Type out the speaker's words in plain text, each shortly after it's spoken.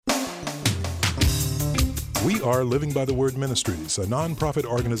We are Living by the Word Ministries, a nonprofit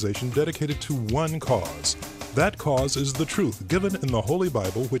organization dedicated to one cause. That cause is the truth given in the Holy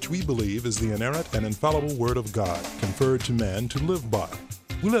Bible, which we believe is the inerrant and infallible Word of God, conferred to man to live by.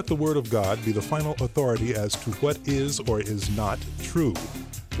 We let the Word of God be the final authority as to what is or is not true.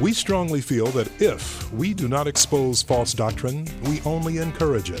 We strongly feel that if we do not expose false doctrine, we only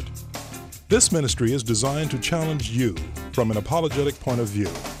encourage it. This ministry is designed to challenge you from an apologetic point of view.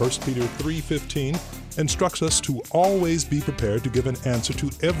 1 Peter 3:15 instructs us to always be prepared to give an answer to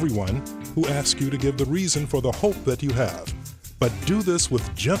everyone who asks you to give the reason for the hope that you have. But do this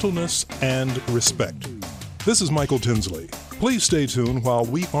with gentleness and respect. This is Michael Tinsley. Please stay tuned while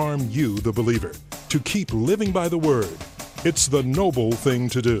we arm you, the believer, to keep living by the Word. It's the noble thing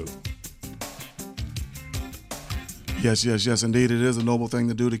to do. Yes, indeed. It is a noble thing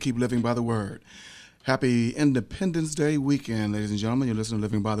to do to keep living by the Word. Happy Independence Day weekend, ladies and gentlemen. You're listening to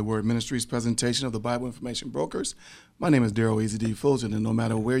Living by the Word Ministries presentation of the Bible Information Brokers. My name is Daryl Easy D. Fulton, and no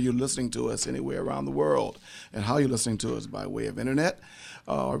matter where you're listening to us, anywhere around the world, and how you're listening to us by way of internet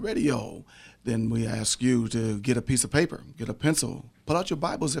or radio, then we ask you to get a piece of paper, get a pencil, pull out your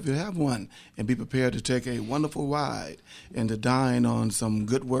Bibles if you have one, and be prepared to take a wonderful ride and to dine on some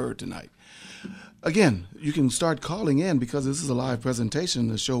good word tonight. Again, you can start calling in because this is a live presentation.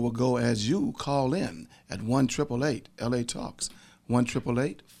 The show will go as you call in at 1-888-LA Talks,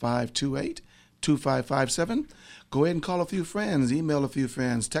 1-888-528-2557. Go ahead and call a few friends, email a few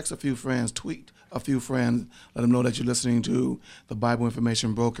friends, text a few friends, tweet a few friends. Let them know that you're listening to the Bible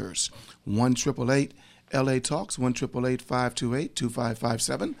Information Brokers. 1-888-LA Talks,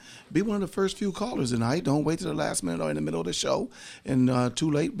 1-888-528-2557. Be one of the first few callers tonight. Don't wait to the last minute or in the middle of the show and too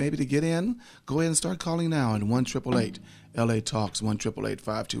late maybe to get in. Go ahead and start calling now at 1-888-LA Talks,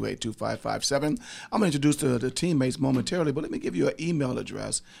 1-888-528-2557. I'm going to introduce the teammates momentarily, but let me give you an email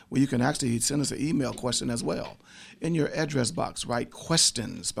address where you can actually send us an email question as well. In your address box, write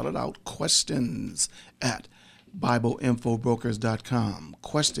questions, spell it out, questions at BibleInfoBrokers.com.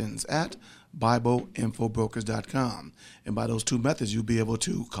 Questions at BibleInfoBrokers.com. And by those two methods, you'll be able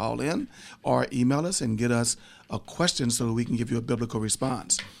to call in or email us and get us a question so that we can give you a biblical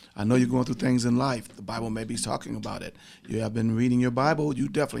response. I know you're going through things in life. The Bible may be talking about it. You have been reading your Bible. You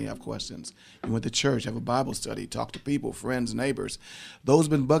definitely have questions. You went to church, have a Bible study, talk to people, friends, neighbors. Those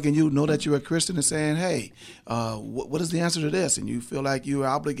been bugging you, know that you're a Christian and saying, hey, what is the answer to this? And you feel like you're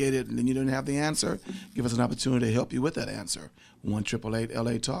obligated and then you didn't have the answer. Give us an opportunity to help you with that answer.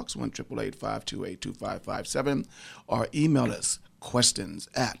 1-888-LA Talks, 1-888-528-2557, or email us questions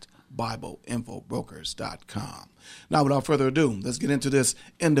at BibleInfoBrokers.com. Now, without further ado, let's get into this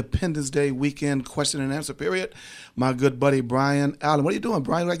Independence Day weekend question and answer period. My good buddy, Brian Allen. What are you doing,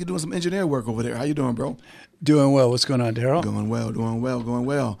 Brian? Like you're doing some engineer work over there. How you doing, bro? Doing well. What's going on, Daryl? Going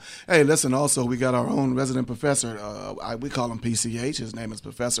well. Hey, listen, also, we got our own resident professor. We call him PCH. His name is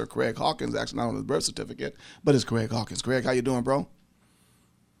Professor Craig Hawkins, actually not on his birth certificate, but it's Craig Hawkins. Craig, how you doing, bro?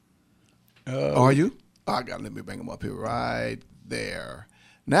 Are you? Let me bring him up here right there.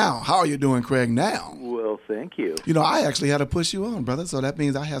 Now, how are you doing, Craig, now? Well, thank you. You know, I actually had to push you on, brother, so that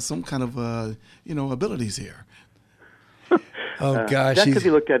means I have some kind of, abilities here. Oh, gosh. That could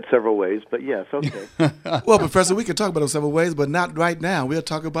be looked at several ways, but yes, okay. Well, Professor, we can talk about them several ways, but not right now. We'll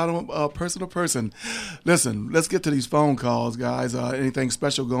talk about them person to person. Listen, let's get to these phone calls, guys. Anything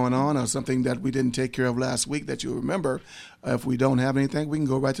special going on or something that we didn't take care of last week that you remember? If we don't have anything, we can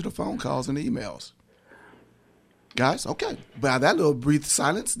go right to the phone calls and emails. Guys, okay. By that little brief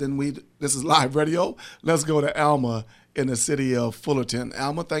silence, this is live radio. Let's go to Alma in the city of Fullerton.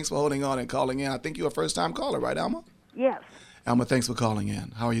 Alma, thanks for holding on and calling in. I think you're a first-time caller, right, Alma? Yes. Alma, thanks for calling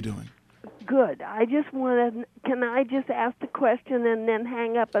in. How are you doing? Good. Can I just ask the question and then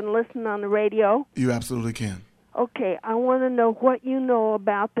hang up and listen on the radio? You absolutely can. Okay. I want to know what you know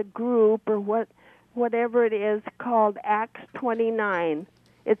about the group or whatever it is called Acts 29.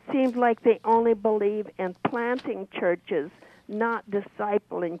 It seems like they only believe in planting churches, not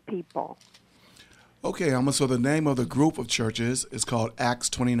discipling people. Okay, Alma, so the name of the group of churches is called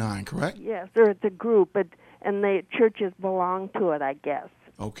Acts 29, correct? Yes, it's a group, and the churches belong to it, I guess.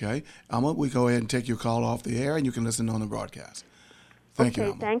 Okay. Alma, we go ahead and take your call off the air, and you can listen on the broadcast. Thank you,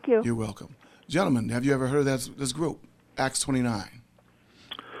 Alma. Thank you. You're welcome. Gentlemen, have you ever heard of this group, Acts 29?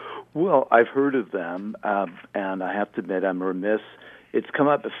 Well, I've heard of them, and I have to admit I'm remiss. It's come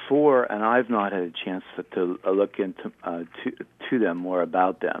up before, and I've not had a chance to look into to them more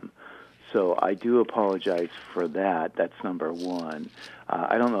about them. So I do apologize for that. That's number one.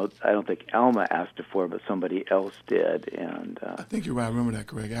 I don't know. I don't think Alma asked it for, but somebody else did. And I think you're right. I remember that,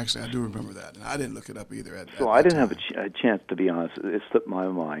 Craig. Actually, I do remember that, and I didn't look it up either. So I didn't have a chance, to be honest. It slipped my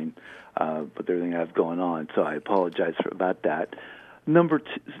mind with everything I have going on. So I apologize about that. Number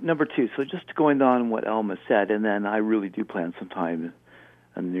two. So just going on what Alma said, and then I really do plan sometime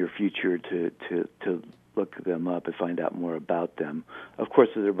in the near future to look them up and find out more about them. Of course,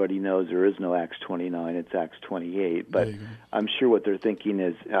 as everybody knows, there is no Acts 29, it's Acts 28, but I'm sure what they're thinking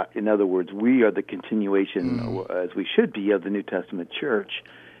is, in other words, we are the continuation, as we should be, of the New Testament church.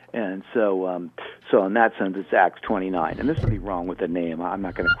 And so in that sense, it's Acts 29. And there's nothing wrong with the name. I'm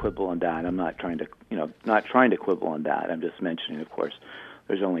not going to quibble on that. I'm not trying to quibble on that. I'm just mentioning, of course,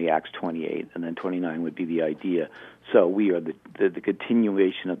 there's only Acts 28, and then 29 would be the idea. So we are the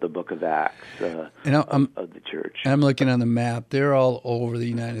continuation of the book of Acts of the church. I'm looking on the map. They're all over the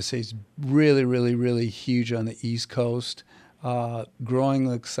United States, really, really, really huge on the East Coast. Growing,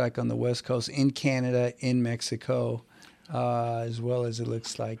 looks like, on the West Coast, in Canada, in Mexico, as well as it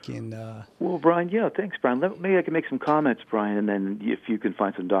looks like in... Well, Brian, thanks, Brian. Maybe I can make some comments, Brian, and then if you can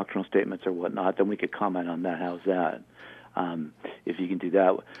find some doctrinal statements or whatnot, then we could comment on that. How's that? If you can do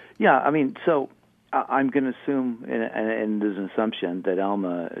that. Yeah, I mean, so I'm going to assume, and there's an assumption that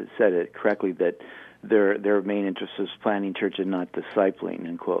Alma said it correctly, that their main interest is planting church and not discipling,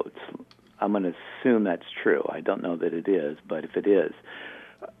 in quotes. I'm going to assume that's true. I don't know that it is, but if it is,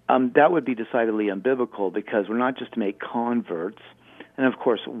 that would be decidedly unbiblical, because we're not just to make converts, and of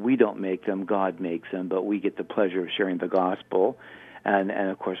course we don't make them, God makes them, but we get the pleasure of sharing the gospel, and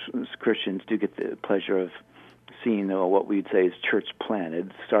of course Christians do get the pleasure of seeing what we'd say is church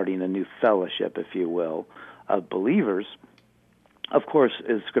planted, starting a new fellowship, if you will, of believers. Of course,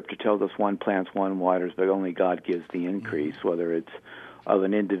 as Scripture tells us, one plants, one waters, but only God gives the increase, whether it's of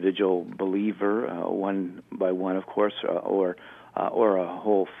an individual believer, one by one, of course, or a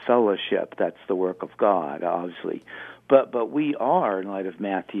whole fellowship. That's the work of God, obviously. But we are, in light of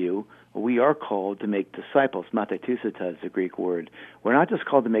Matthew, we are called to make disciples. Mathetusita is the Greek word. We're not just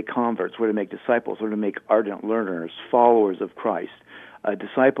called to make converts. We're to make disciples. We're to make ardent learners, followers of Christ. A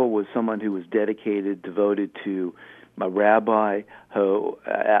disciple was someone who was dedicated, devoted to a rabbi who,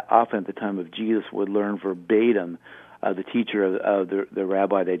 often at the time of Jesus, would learn verbatim the teacher of the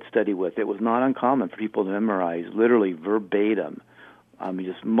rabbi they'd study with. It was not uncommon for people to memorize literally verbatim.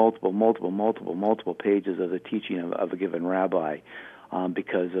 Just multiple pages of the teaching of a given rabbi,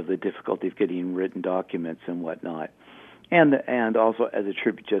 because of the difficulty of getting written documents and whatnot, and also as a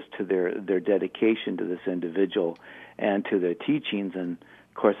tribute just to their dedication to this individual and to their teachings, and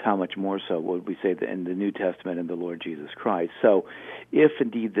of course how much more so would we say that in the New Testament and the Lord Jesus Christ. So, if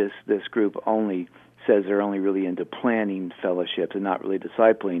indeed this group only says they're only really into planning fellowships and not really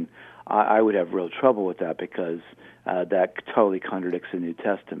discipling, I would have real trouble with that, because that totally contradicts the New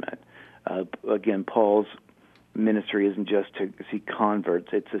Testament. Again, Paul's ministry isn't just to see converts,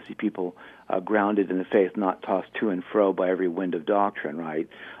 it's to see people grounded in the faith, not tossed to and fro by every wind of doctrine, right?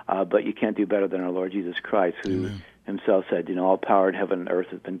 But you can't do better than our Lord Jesus Christ, who himself said, all power in heaven and earth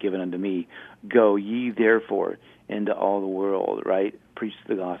has been given unto me. Go ye therefore into all the world, right? Preach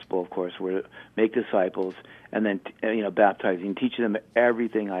the gospel, of course. We're to make disciples, and then baptizing, teaching them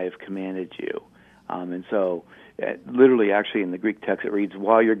everything I have commanded you. And so, literally, actually, in the Greek text, it reads,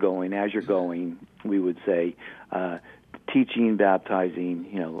 while you're going, as you're going, we would say, teaching, baptizing,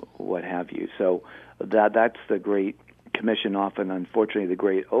 what have you. So that's the great commission, often, unfortunately, the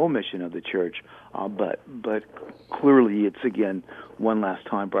great omission of the church. But clearly, it's, again, one last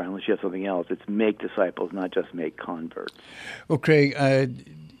time, Brian, unless you have something else, it's make disciples, not just make converts. Well, Craig,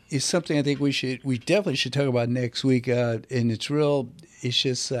 it's something I think we definitely should talk about next week, and it's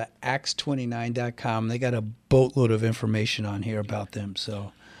just acts29.com. They got a boatload of information on here about them,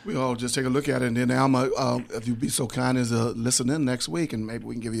 so we all just take a look at it, and then Alma, if you'd be so kind as to listen in next week, and maybe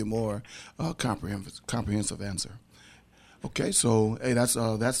we can give you a more comprehensive answer. Okay, so hey, that's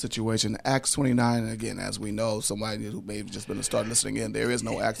that situation. Acts 29, again, as we know, somebody who may have just been to start listening in, there is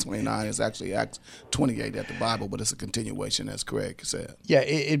no Acts 29. It's actually Acts 28 at the Bible, but it's a continuation, as Craig said. Yeah,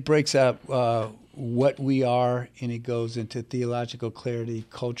 it breaks up what we are, and it goes into theological clarity,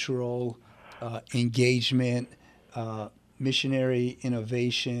 cultural engagement, missionary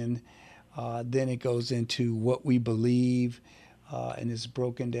innovation. Then it goes into what we believe, and it's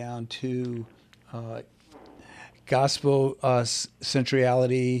broken down to gospel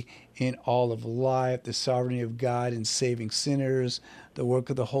centrality in all of life, the sovereignty of God in saving sinners, the work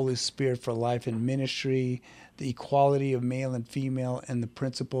of the Holy Spirit for life and ministry, the equality of male and female, and the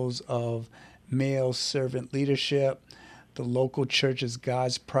principles of male servant leadership, the local church as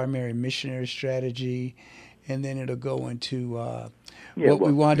God's primary missionary strategy, and then it'll go into what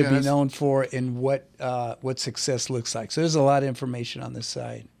we want to be known for and what success looks like. So there's a lot of information on this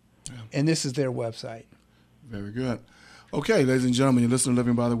site, and this is their website. Very good. Okay, ladies and gentlemen, you're listening to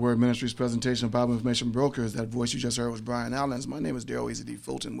Living by the Word Ministries presentation of Bible Information Brokers. That voice you just heard was Brian Allens. My name is Darrell Easy D.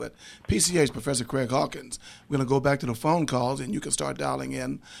 Fulton with PCH, Professor Craig Hawkins. We're going to go back to the phone calls, and you can start dialing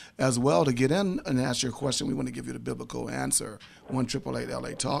in as well to get in and ask your question. We want to give you the biblical answer.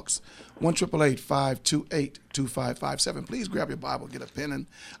 1-888-LA-TALKS, 1-888-528-2557. Please grab your Bible, get a pen and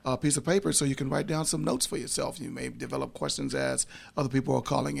a piece of paper so you can write down some notes for yourself. You may develop questions as other people are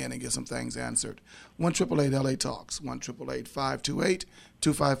calling in and get some things answered. 1-888-LA-TALKS,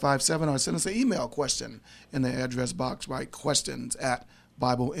 1-888-528-2557, or send us an email question in the address box, right?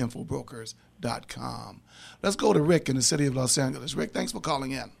 questions@BibleInfoBrokers.com. Let's go to Rick in the city of Los Angeles. Rick, thanks for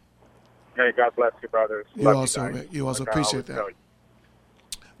calling in. Hey, God bless you, brothers. You also, Rick. You also appreciate that.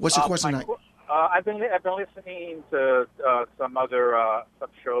 What's your question? I've been listening to some other some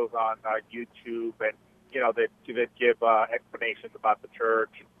shows on YouTube, and that give explanations about the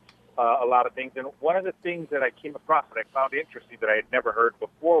church, a lot of things. And one of the things that I came across that I found interesting that I had never heard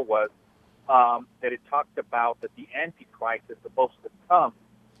before was that it talked about that the Antichrist is supposed to come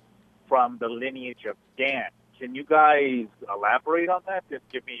from the lineage of Dan. Can you guys elaborate on that? Just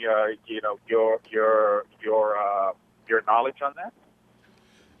give me your knowledge on that.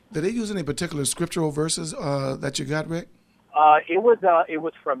 Did they use any particular scriptural verses that you got, Rick? It was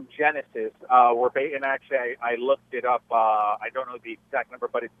from Genesis. And actually, I looked it up. I don't know the exact number,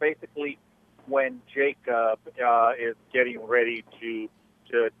 but it's basically when Jacob is getting ready to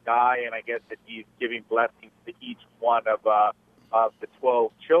die, and I guess that he's giving blessings to each one of the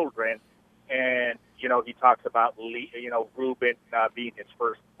 12 children, and he talks about Reuben being his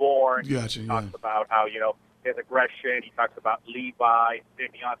firstborn. Gotcha, he talks about how his aggression. He talks about Levi,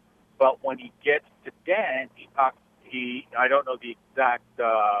 Simeon. But when he gets to Dan, I don't know the exact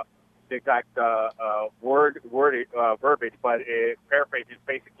verbiage, but it paraphrases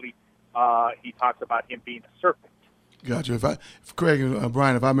basically. He talks about him being a serpent. Gotcha. If Craig and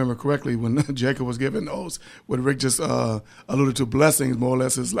Brian, if I remember correctly, when Jacob was given those, when Rick just alluded to blessings, more or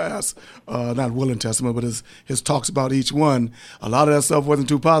less his last, not will and testament, but his talks about each one, a lot of that stuff wasn't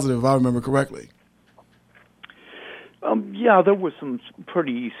too positive, if I remember correctly. Yeah, there were some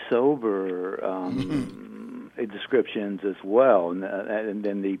pretty sober descriptions as well, and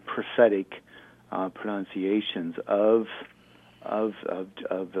then the prophetic pronunciations of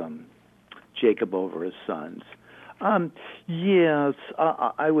Jacob over his sons. Yes,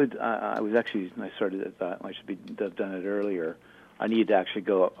 I would. I was actually. I started. I should have done it earlier. I need to actually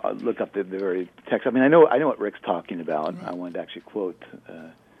go look up the very text. I mean, I know what Rick's talking about. I wanted to actually quote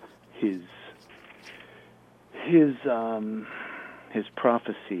his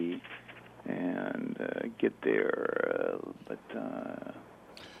prophecy and get there, but.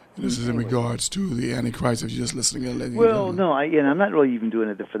 This is in regards to the Antichrist, if you're just listening in. Well, no, I'm not really even doing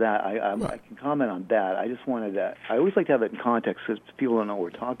it for that. I can comment on that. I just wanted that. I always like to have it in context because people don't know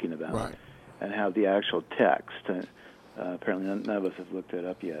what we're talking about, right, and have the actual text. Apparently, none of us have looked it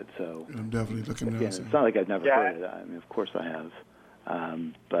up yet. So I'm definitely looking at it. It's not like I've never heard it. I mean, of course I have.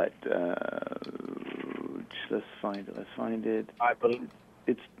 But let's find it. I believe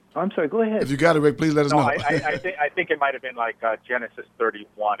it's. I'm sorry. Go ahead. If you got it, Rick, please let us know. I think it might have been like Genesis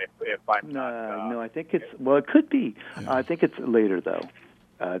 31. If I'm not. No, I think it's. Well, it could be. Yeah. I think it's later though.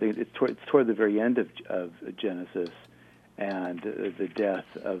 I think it's toward the very end of Genesis, and the death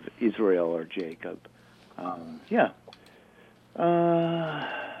of Israel or Jacob. Yeah. The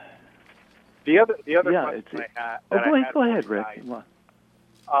other question I had. Go ahead, Rick. The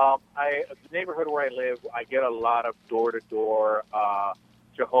neighborhood where I live, I get a lot of door-to-door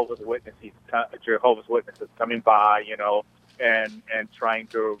Jehovah's Witnesses coming by, and trying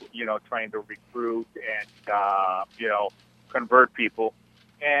to recruit and convert people.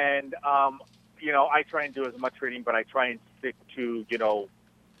 And I try and do as much reading, but I try and stick to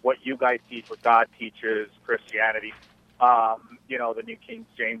what you guys teach, what God teaches, Christianity. The New King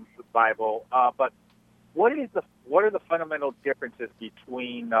James Bible. But what are the fundamental differences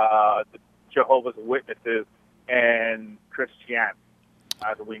between the Jehovah's Witnesses and Christianity,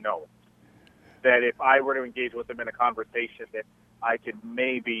 as we know? That if I were to engage with them in a conversation, that I could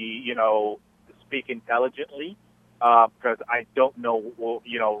maybe, speak intelligently, because I don't know,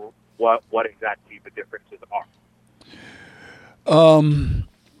 what exactly the differences are.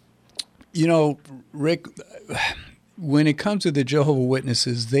 Rick, when it comes to the Jehovah's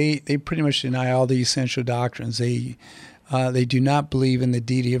Witnesses, they pretty much deny all the essential doctrines. They They do not believe in the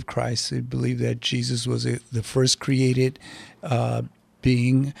deity of Christ. They believe that Jesus was the first created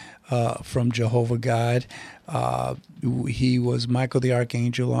being from Jehovah God. He was Michael the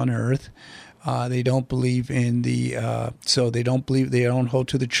Archangel on earth. They don't believe in they don't hold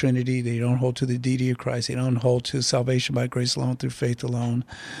to the Trinity. They don't hold to the deity of Christ. They don't hold to salvation by grace alone, through faith alone.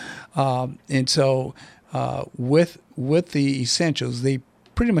 And so with the essentials, they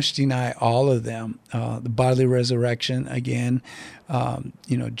pretty much deny all of them. The bodily resurrection, again,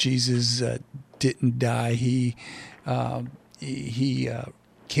 Jesus didn't die. He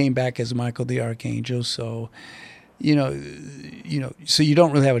came back as Michael the Archangel. So, so you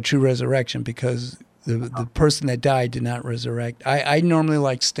don't really have a true resurrection because the person that died did not resurrect. I normally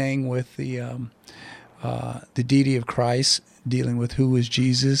like staying with the deity of Christ, dealing with who was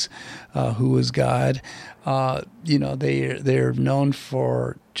Jesus, who was God. They're known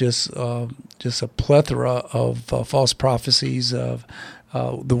for just a plethora of false prophecies of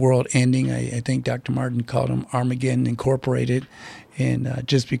the world ending. I think Dr. Martin called them Armageddon Incorporated. And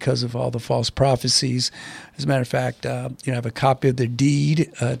just because of all the false prophecies. As a matter of fact, I have a copy of their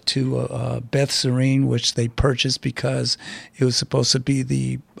deed to Beth Serene, which they purchased because it was supposed to be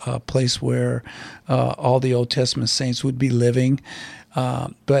the place where all the Old Testament saints would be living.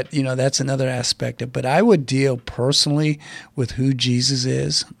 But that's another aspect of it. But I would deal personally with who Jesus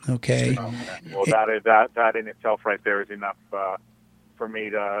is, okay? Well, that in itself right there is enough for me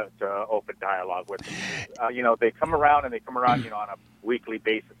to open dialogue with them. They come around on a weekly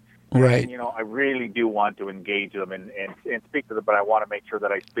basis. Right. And, I really do want to engage them and speak to them, but I want to make sure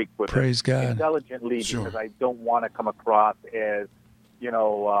that I speak with Praise them God. intelligently Sure. because I don't want to come across as, that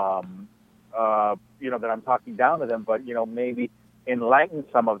I'm talking down to them, but, maybe enlighten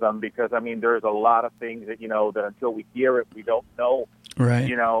some of them because, there's a lot of things that, that until we hear it, we don't know.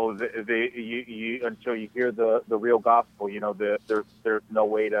 Right. Until you hear the real gospel, there's no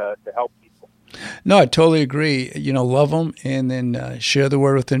way to help people. No, I totally agree. Love them and then share the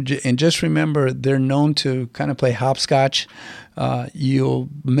word with them. And just remember, they're known to kind of play hopscotch. You'll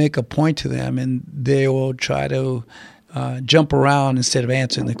make a point to them and they will try to jump around instead of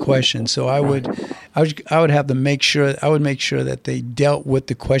answering the question. So I would have them make sure that they dealt with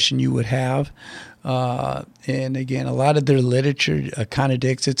the question you would have. And again, a lot of their literature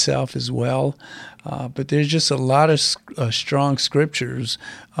contradicts itself as well. But there's just a lot of strong scriptures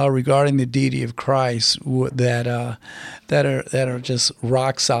regarding the deity of Christ that are just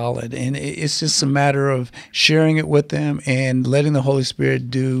rock solid. And it's just a matter of sharing it with them and letting the Holy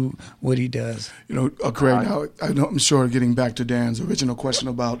Spirit do what He does. Craig, now I'm sure getting back to Dan's original question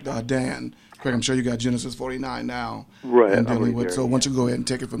about Dan. Craig, I'm sure you got Genesis 49 now. Right. And dealing with. So why don't you go ahead and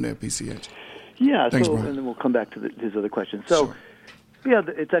take it from there, PCH? Yeah. Thanks, and Brian. then we'll come back to his other question. So. Sure. Yeah,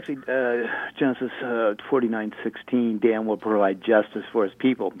 it's actually Genesis 49:16. Dan will provide justice for his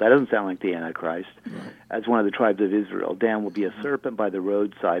people. That doesn't sound like the Antichrist. Right. As one of the tribes of Israel, Dan will be a serpent by the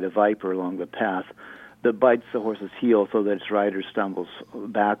roadside, a viper along the path that bites the horse's heel so that its rider stumbles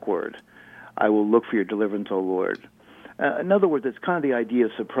backward. I will look for your deliverance, O Lord. In other words, it's kind of the idea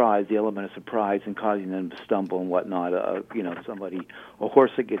of surprise, the element of surprise and causing them to stumble and whatnot. A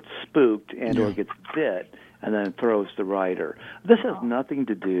horse that gets spooked or gets bit and then throws the rider. This has nothing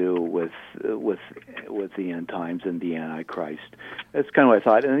to do with the end times and the Antichrist. That's kind of what I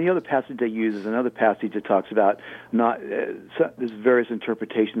thought. And the other passage they use is another passage that talks about there's various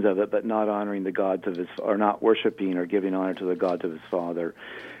interpretations of it, but not honoring the gods of or not worshiping or giving honor to the gods of his father.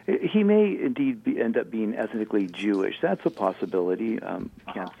 He may indeed end up being ethnically Jewish. That's a possibility.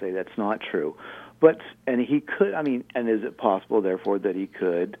 Can't say that's not true. And he could, and is it possible, therefore, that he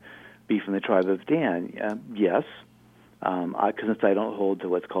could be from the tribe of Dan? Yes. Since I don't hold to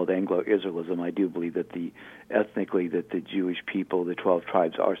what's called Anglo-Israelism, I do believe that ethnically that the Jewish people, the 12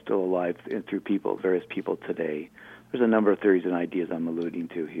 tribes, are still alive through various people today. There's a number of theories and ideas I'm alluding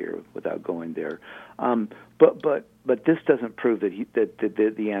to here without going there. But this doesn't prove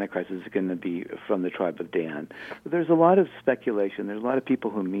that the Antichrist is going to be from the tribe of Dan. There's a lot of speculation. There's a lot of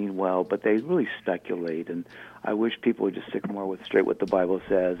people who mean well, but they really speculate. And I wish people would just stick more straight what the Bible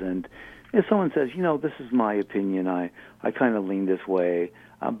says. And if someone says, this is my opinion, I kind of lean this way,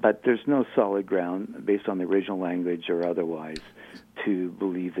 but there's no solid ground based on the original language or otherwise to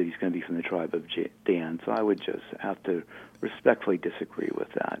believe that he's going to be from the tribe of Dan. So I would just have to respectfully disagree with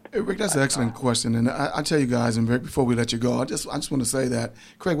that. Hey, Rick, that's an excellent question. And I tell you guys, and Rick, before we let you go, I just want to say that,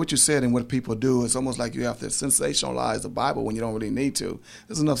 Craig, what you said and what people do, it's almost like you have to sensationalize the Bible when you don't really need to.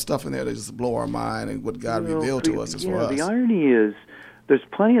 There's enough stuff in there to just blow our mind, and what God revealed to us is for us. The irony is there's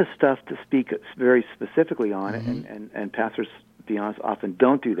plenty of stuff to speak very specifically on, and pastors, to be honest, often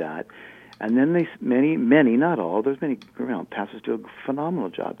don't do that. And then many, not all, there's many pastors do a phenomenal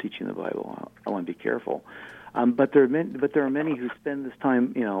job teaching the Bible. I want to be careful. But there are many who spend this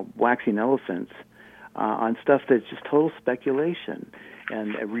time, waxing elephants on stuff that's just total speculation.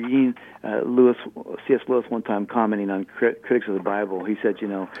 And reading C.S. Lewis one time commenting on critics of the Bible, he said,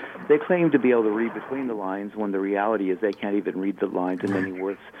 they claim to be able to read between the lines when the reality is they can't even read the lines in any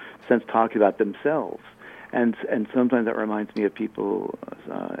worth sense talking about themselves. And sometimes that reminds me of people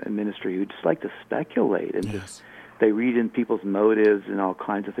in ministry who just like to speculate and just they read in people's motives and all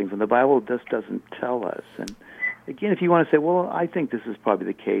kinds of things. And the Bible just doesn't tell us. And again, if you want to say, well, I think this is probably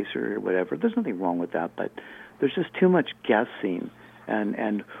the case or whatever, there's nothing wrong with that. But there's just too much guessing.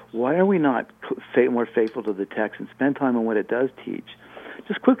 And why are we not more faithful to the text and spend time on what it does teach?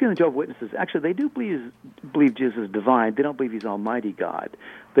 Just quickly on the Jehovah's Witnesses, actually, they do believe Jesus is divine. They don't believe he's Almighty God.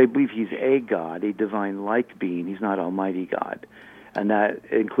 They believe he's a God, a divine-like being. He's not Almighty God. And that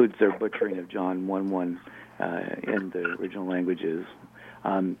includes their butchering of John 1:1 in the original languages.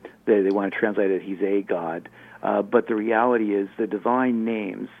 They want to translate it, he's a God. But the reality is the divine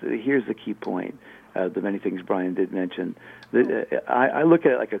names, here's the key point. The many things Brian did mention. I look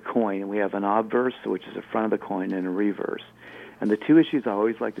at it like a coin, and we have an obverse, which is the front of the coin, and a reverse. And the two issues I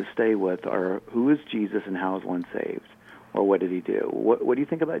always like to stay with are who is Jesus and how is one saved? Or what did he do? What do you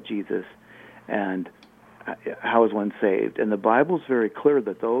think about Jesus and how is one saved? And the Bible's very clear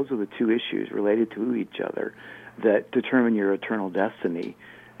that those are the two issues related to each other that determine your eternal destiny.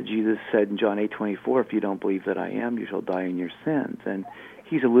 Jesus said in John 8:24, if you don't believe that I am, you shall die in your sins. And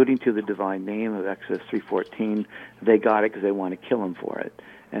he's alluding to the divine name of Exodus 3:14. They got it because they want to kill him for it.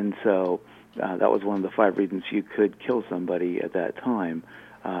 And so that was one of the 5 reasons you could kill somebody at that time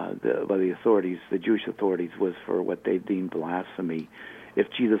by the authorities, the Jewish authorities, was for what they deemed blasphemy. If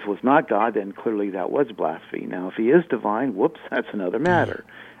Jesus was not God, then clearly that was blasphemy. Now, if he is divine, whoops, that's another matter.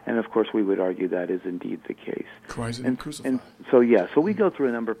 And, of course, we would argue that is indeed the case. Christ and crucified. And so we go through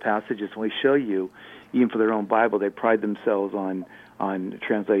a number of passages, and we show you, even for their own Bible, they pride themselves on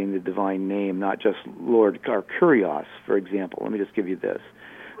translating the divine name, not just Lord or Kurios, for example. Let me just give you this.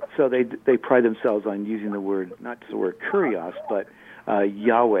 So they pride themselves on using the word, not just the word Kurios, but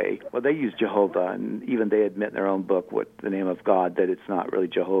Yahweh. Well, they use Jehovah, and even they admit in their own book, what the name of God, that it's not really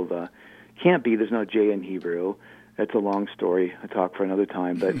Jehovah. Can't be. There's no J in Hebrew. That's a long story. I talk for another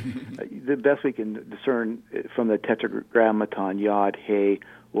time. But the best we can discern from the Tetragrammaton, Yod, He,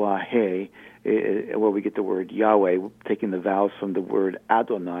 Wah, He, where we get the word Yahweh, taking the vowels from the word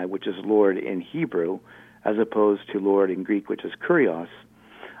Adonai, which is Lord in Hebrew, as opposed to Lord in Greek, which is Kurios.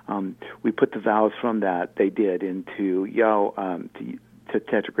 We put the vowels from that, they did, into to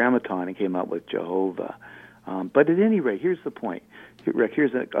Tetragrammaton and came up with Jehovah. But at any rate, here's the point. Rick,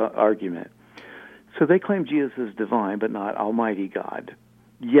 here's an argument. So they claim Jesus is divine, but not Almighty God.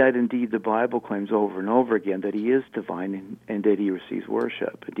 Yet, indeed, the Bible claims over and over again that he is divine and that he receives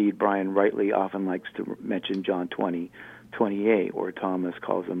worship. Indeed, Brian rightly often likes to mention John 20:28, where Thomas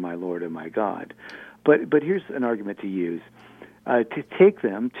calls him my Lord and my God. But here's an argument to use. To take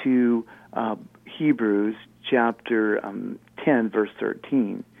them to Hebrews chapter 10, verse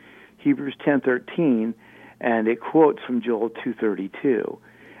 13. Hebrews 10:13, and it quotes from Joel 2:32.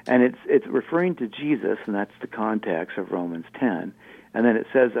 And it's referring to Jesus, and that's the context of Romans 10. And then it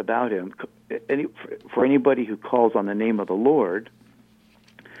says about him, for anybody who calls on the name of the Lord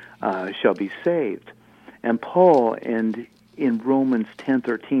shall be saved. And Paul, in Romans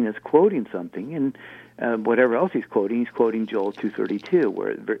 10:13, is quoting something, and whatever else he's quoting Joel 2:32, where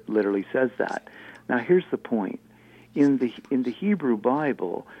it literally says that. Now, here's the point. In the Hebrew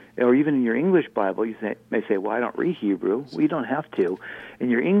Bible, or even in your English Bible, you may say, well, I don't read Hebrew. Well, you don't have to. In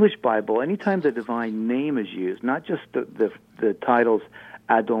your English Bible, anytime the divine name is used, not just the titles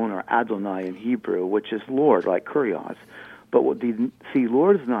Adon or Adonai in Hebrew, which is Lord, like Kurios, but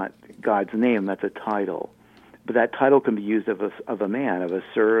Lord is not God's name, that's a title. But that title can be used of a man, of a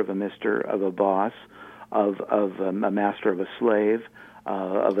sir, of a mister, of a boss, of a master, of a slave,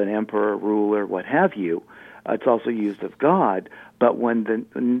 of an emperor, ruler, what have you. It's also used of God, but when the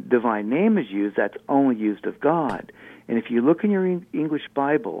divine name is used, that's only used of God. And if you look in your English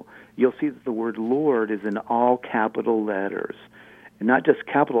Bible, you'll see that the word Lord is in all capital letters. And not just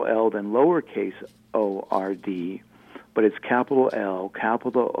capital L, then lowercase O-R-D, but it's capital L,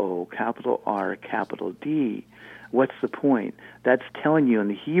 capital O, capital R, capital D. What's the point? That's telling you in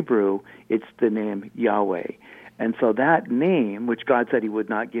the Hebrew, it's the name Yahweh. And so that name, which God said he would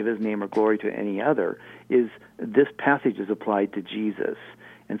not give his name or glory to any other, this passage is applied to Jesus.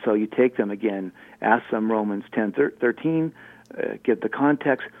 And so you take them again, ask them Romans 10:13, get the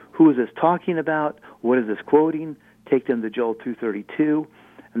context. Who is this talking about? What is this quoting? Take them to Joel 2:32,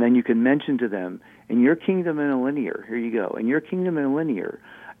 And then you can mention to them, in your kingdom in a linear, here you go, in your kingdom in a linear,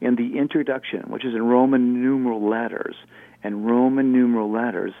 in the introduction, which is in Roman numeral letters,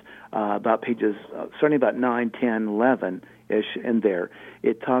 about pages, starting about 9, 10, 11-ish in there,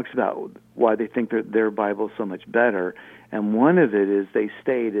 it talks about why they think their Bible is so much better. And one of it is they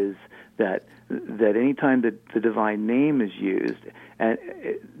state is that any time that the divine name is used, and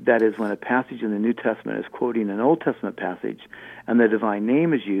that is when a passage in the New Testament is quoting an Old Testament passage, and the divine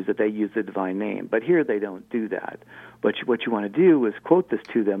name is used, that they use the divine name. But here they don't do that. But what you want to do is quote this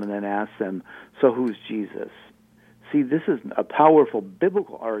to them and then ask them, so who's Jesus? See, this is a powerful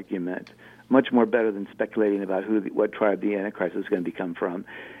biblical argument, much more better than speculating about what tribe the Antichrist is going to become from.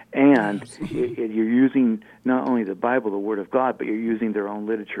 And you're using not only the Bible, the Word of God, but you're using their own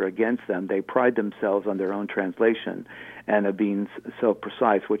literature against them. They pride themselves on their own translation and of being so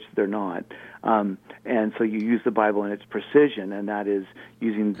precise, which they're not. And so you use the Bible in its precision, and that is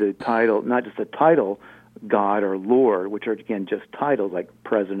using the title, not just the title, God or Lord, which are, again, just titles like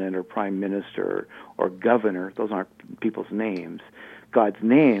president or prime minister or governor. Those aren't people's names. God's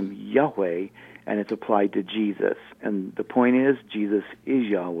name, Yahweh, and it's applied to Jesus. And the point is, Jesus is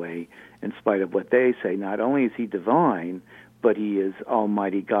Yahweh, in spite of what they say. Not only is he divine, but he is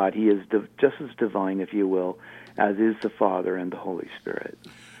Almighty God. He is just as divine, if you will, as is the Father and the Holy Spirit.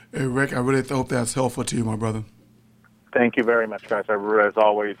 Hey, Rick, I really hope that's helpful to you, my brother. Thank you very much, guys. I, as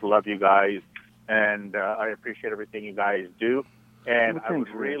always, love you guys, and I appreciate everything you guys do. And Well, I would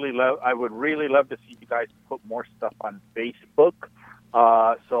thanks, really love to see you guys put more stuff on Facebook,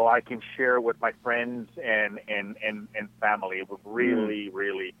 so I can share with my friends and family. It would really,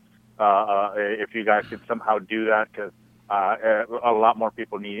 if you guys could somehow do that, because a lot more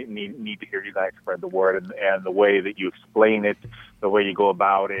people need to hear you guys spread the word, and the way that you explain it, the way you go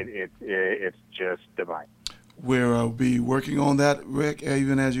about it, it's just divine. We'll be working on that, Rick,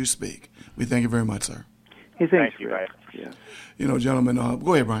 even as you speak. We thank you very much, sir. Hey, thanks, Thank you, Rick. guys. Yeah. You know, gentlemen,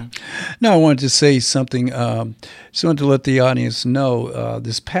 go ahead, Brian. No, I wanted to say something. Just wanted to let the audience know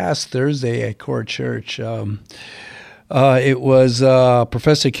this past Thursday at Core Church, it was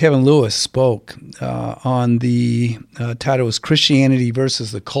Professor Kevin Lewis spoke on the title was Christianity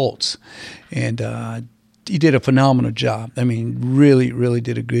versus the Cults, and he did a phenomenal job. I mean, really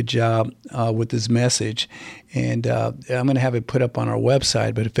did a good job with his message. And I'm going to have it put up on our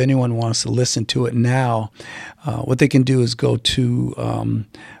website. But if anyone wants to listen to it now, what they can do is go to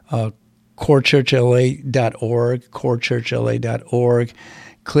corechurchla.org, corechurchla.org,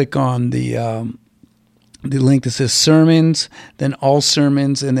 click on the link that says sermons, then all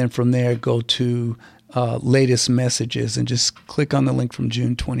sermons, and then from there go to latest messages, and just click on the link from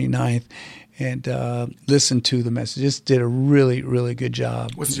June 29th. And listen to the message. Just did a really good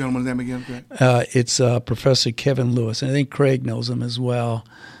job. What's the gentleman's name again, Craig? It's Professor Kevin Lewis, and I think Craig knows him as well.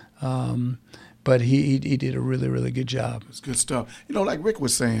 But he did a really good job. It's good stuff. You know, like Rick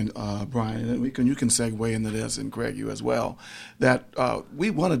was saying, Brian, and you can segue into this, and Craig, you as well, that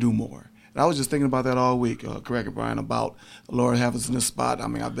we want to do more. And I was just thinking about that all week, Craig and Brian, about the Lord having us in this spot. I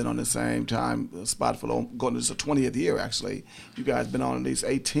mean, I've been on the same spot for going to this 20th year, actually. You guys been on at least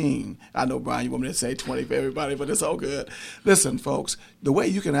 18. I know, Brian, you want me to say 20 for everybody, but it's all good. Listen, folks, the way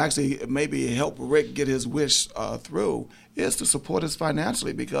you can actually maybe help Rick get his wish through is to support us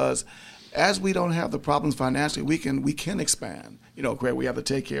financially, because as we don't have the problems financially, we can expand. You know, Craig, we have to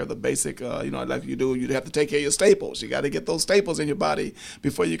take care of the basic, like you do, you have to take care of your staples. You got to get those staples in your body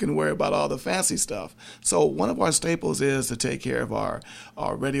before you can worry about all the fancy stuff. So one of our staples is to take care of our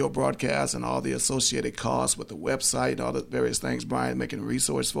radio broadcasts and all the associated costs with the website and all the various things Brian making a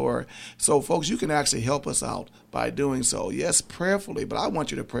resource for. So, folks, you can actually help us out by doing so. Yes, prayerfully, but I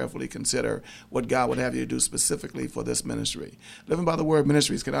want you to prayerfully consider what God would have you do specifically for this ministry. Living by the Word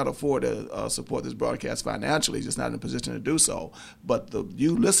Ministries cannot afford to support this broadcast financially, just not in a position to do so. But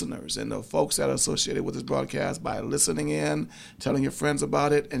you listeners and the folks that are associated with this broadcast, by listening in, telling your friends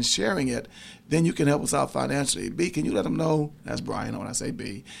about it, and sharing it, then you can help us out financially. B, can you let them know, that's Brian when I say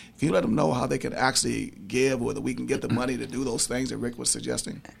B, can you let them know how they can actually give, whether we can get the money to do those things that Rick was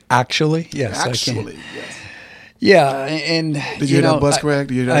suggesting? Actually, yes, Actually, I can. yes. Yeah, and Did you hear that bus, Craig?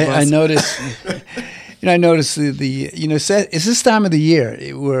 Did you hear that bus? I noticed. I noticed it's this time of the year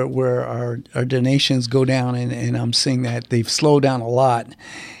where our donations go down, and I'm seeing that they've slowed down a lot,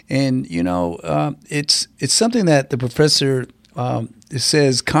 and it's something that the professor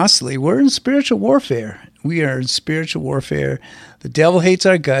says constantly. We're in spiritual warfare. We are in spiritual warfare. The devil hates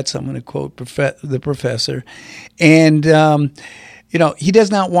our guts. I'm going to quote the professor, and he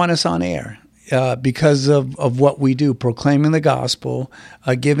does not want us on air. Because of what we do, proclaiming the gospel,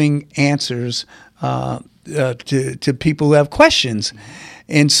 giving answers to people who have questions.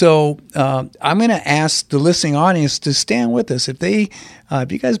 And so I'm going to ask the listening audience to stand with us. If you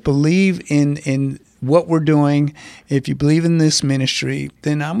guys believe in what we're doing, if you believe in this ministry,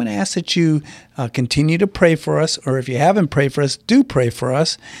 then I'm going to ask that you continue to pray for us, or if you haven't prayed for us, do pray for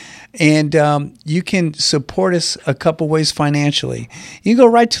us. And you can support us a couple ways financially. You can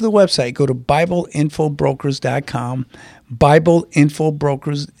go right to the website. Go to BibleInfoBrokers.com,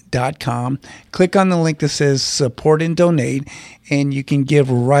 BibleInfoBrokers.com. Click on the link that says Support and Donate, and you can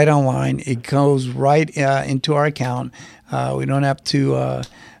give right online. It goes right into our account. We don't have to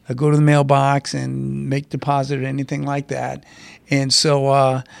go to the mailbox and make deposit or anything like that. And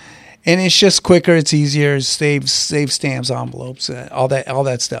so... and it's just quicker, it's easier, save stamps, envelopes, all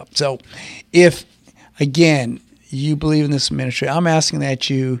that stuff. So if, again, you believe in this ministry, I'm asking that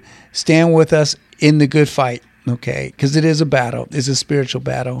you stand with us in the good fight, okay? Because it is a battle. It's a spiritual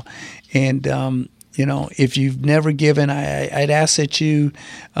battle. And, if you've never given, I'd ask that you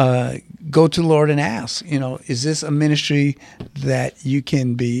go to the Lord and ask, is this a ministry that you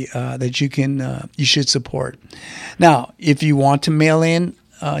can be, you should support? Now, if you want to mail in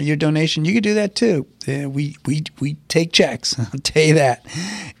your donation, you can do that too. We take checks, I'll tell you that.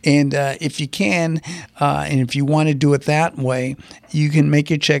 And if you can, and if you want to do it that way, you can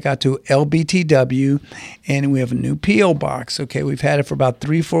make your check out to LBTW, and we have a new P.O. Box. Okay, we've had it for about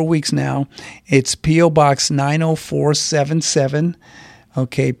 3-4 weeks now. It's P.O. Box 90477.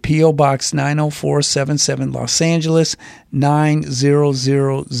 Okay, P.O. Box 90477, Los Angeles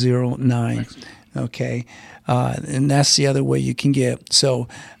 90009. Okay. And that's the other way you can give. So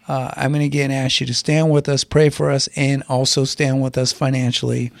I'm going to again ask you to stand with us, pray for us, and also stand with us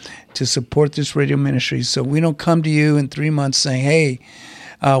financially to support this radio ministry. So we don't come to you in 3 months saying, "Hey,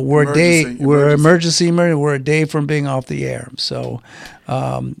 we're a day from being off the air." So,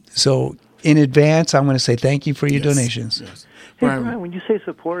 in advance, I'm going to say thank you for your donations. Yes. Hey, Brian, when you say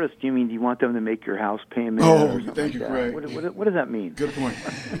support us, do you want them to make your house payment? Oh, thank you, Craig. What does that mean? Good point.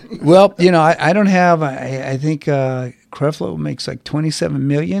 Well, I don't have. I think Creflo makes like $27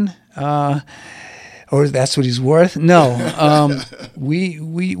 million, or that's what he's worth. No,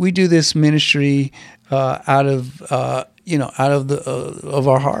 we do this ministry out of our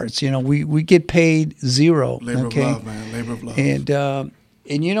hearts. We get paid zero. Labor of love, man. Labor of love. And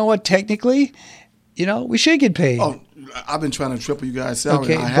you know what? Technically, we should get paid. Oh, I've been trying to triple you guys'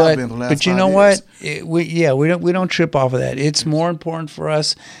 salary. Okay, I have been for the last 5 years. But you know what? We don't trip off of that. It's more important for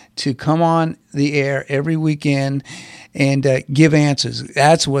us to come on the air every weekend and give answers.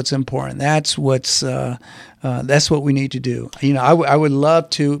 That's what's important. That's what we need to do. I would love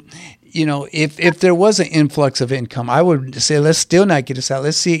to. If there was an influx of income, I would say let's still not get us out.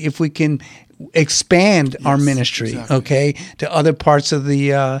 Let's see if we can expand our ministry, exactly. Okay, to other parts of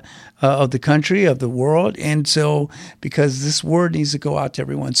the country, of the world, and so because this word needs to go out to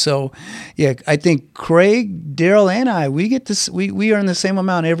everyone. So, yeah, I think Craig, Daryl, and I, we get this. We earn the same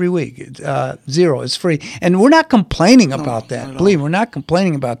amount every week. Zero. It's free, and we're not complaining about that. Believe me, we're not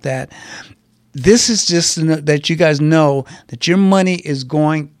complaining about that. This is just that you guys know that your money is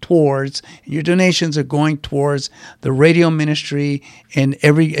going towards, your donations are going towards the radio ministry and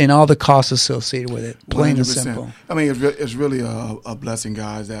all the costs associated with it. Plain 100%. And simple. I mean, it's really a blessing,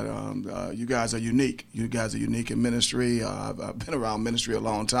 guys, that you guys are unique. You guys are unique in ministry. I've been around ministry a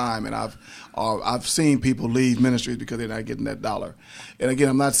long time, and I've seen people leave ministries because they're not getting that dollar. And again,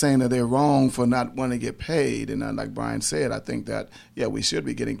 I'm not saying that they're wrong for not wanting to get paid. And like Brian said, I think that, we should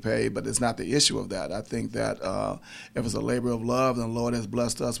be getting paid, but it's not the issue of that. I think that if it's a labor of love, and the Lord has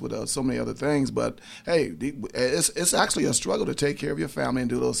blessed us with so many other things. But, hey, it's actually a struggle to take care of your family and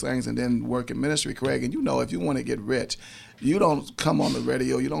do those things and then work in ministry, Craig. And if you want to get rich, you don't come on the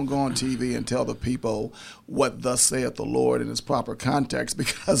radio, you don't go on TV and tell the people what thus saith the Lord in its proper context,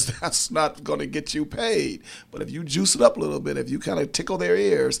 because that's not going to get you paid. But if you juice it up a little bit, if you kind of tickle their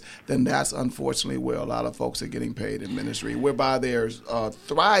ears, then that's unfortunately where a lot of folks are getting paid in ministry, whereby they're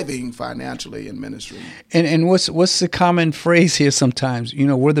thriving financially in ministry. And what's the common phrase here sometimes?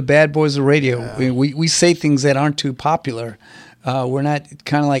 We're the bad boys of radio. Yeah. We say things that aren't too popular. We're not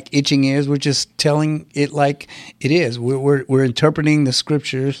kind of like itching ears. We're just telling it like it is. We're interpreting the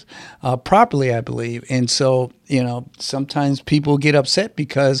scriptures properly, I believe. And so, sometimes people get upset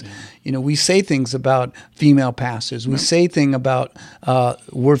because, we say things about female pastors. We say things about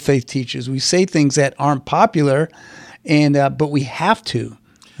word faith teachers. We say things that aren't popular, and but we have to.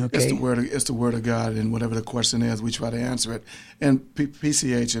 Okay. It's the word of God, and whatever the question is, we try to answer it. And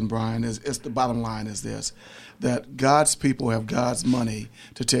PCH and Brian, it's the bottom line is this, that God's people have God's money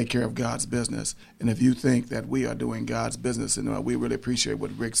to take care of God's business. And if you think that we are doing God's business, and we really appreciate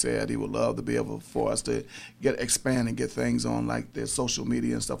what Rick said, he would love to be able for us to expand and get things on like the social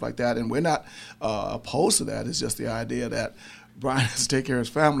media and stuff like that. And we're not opposed to that. It's just the idea that Brian has to take care of his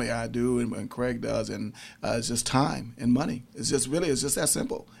family. I do, and Craig does, and it's just time and money. It's just that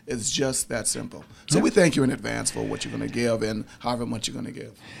simple. It's just that simple. So we thank you in advance for what you're going to give and however much you're going to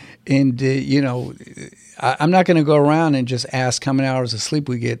give. And, I'm not going to go around and just ask how many hours of sleep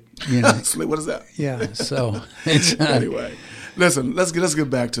we get. Sleep, what is that? Yeah, so it's anyway. Listen, let's get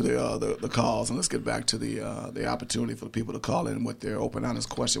back to the calls, and let's get back to the opportunity for the people to call in with their open, honest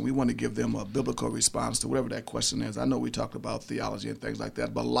question. We want to give them a biblical response to whatever that question is. I know we talked about theology and things like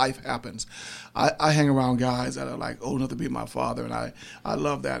that, but life happens. I hang around guys that are like old enough to be my father, and I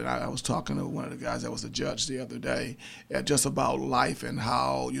love that. And I was talking to one of the guys that was a judge the other day, just about life and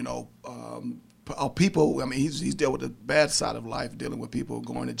how people. I mean, he's dealt with the bad side of life, dealing with people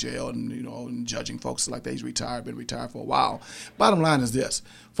going to jail and judging folks like that. He's been retired for a while. Bottom line is this: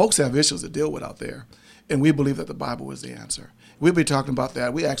 folks have issues to deal with out there, and we believe that the Bible is the answer. We'll be talking about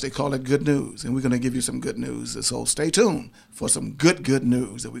that. We actually call it good news, and we're going to give you some good news. So stay tuned for some good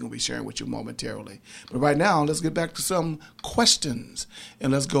news that we're going to be sharing with you momentarily. But right now, let's get back to some questions,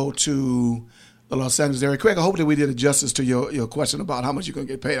 and let's go to the Los Angeles area. Craig, I hope that we did a justice to your question about how much you're going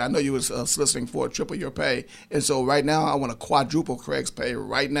to get paid. I know you was soliciting for triple your pay. And so right now, I want to quadruple Craig's pay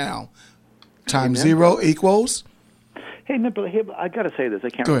right now. Times 0 equals? Hey, I got to say this.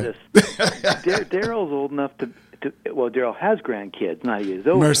 I can't Go resist. Daryl's old enough to Daryl has grandkids. Not he is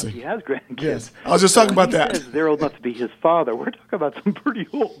old Mercy. enough. He has grandkids. Yes. I was just talking about that. They're old enough to be his father. We're talking about some pretty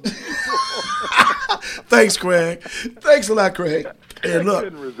old people. Thanks, Craig. Thanks a lot, Craig. And look, I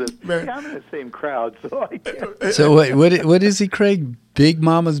couldn't resist. I'm in the same crowd, so I can't. So what is he, Craig? Big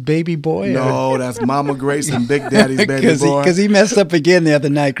Mama's baby boy? No, that's Mama Grace and Big Daddy's baby boy. Because he messed up again the other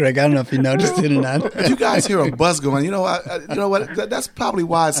night, Craig. I don't know if you noticed it or not. Did you guys hear a bus going? You know what? That's probably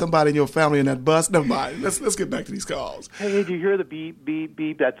why somebody in your family in that bus. Never mind. Let's get back to these calls. Hey, did you hear the beep, beep,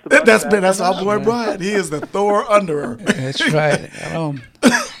 beep? That's the bus. That's our boy Brian. He is the Thor Underer. That's right.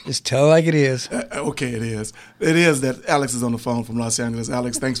 Just tell it like it is. Okay, it is. It is that Alex is on the phone from Los Angeles.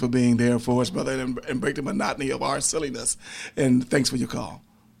 Alex, thanks for being there for us, brother, and break the monotony of our silliness. And thanks for your call.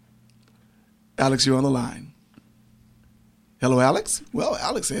 Alex, you're on the line. Hello, Alex? Well,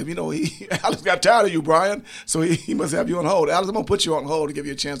 Alex said, Alex got tired of you, Brian, so he must have you on hold. Alex, I'm going to put you on hold to give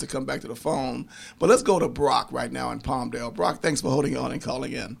you a chance to come back to the phone. But let's go to Brock right now in Palmdale. Brock, thanks for holding on and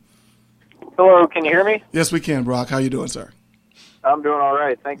calling in. Hello, can you hear me? Yes, we can, Brock. How you doing, sir? I'm doing all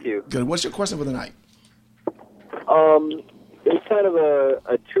right, thank you. Good. What's your question for the night? It's kind of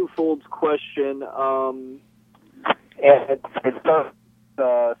a twofold question, and it's something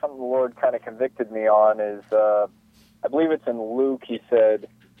the Lord kind of convicted me on is, I believe it's in Luke, he said,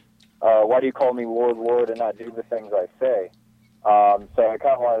 why do you call me Lord, Lord, and not do the things I say? So I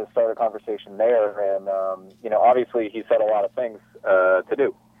kind of wanted to start a conversation there, and, obviously he said a lot of things to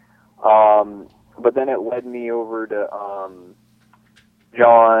do. But then it led me over to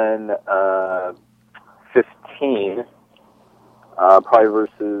John 15, probably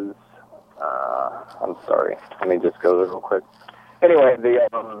verses, I'm sorry, let me just go there real quick. Anyway,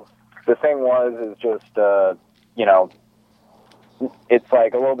 the thing is just, it's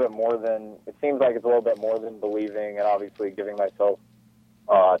like a little bit more than, it seems like it's a little bit more than believing and obviously giving myself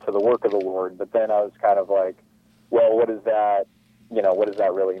to the work of the Lord. But then I was kind of like, well, what does that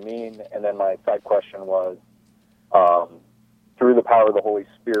really mean? And then my side question was, through the power of the Holy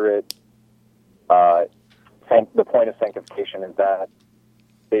Spirit, the point of sanctification is that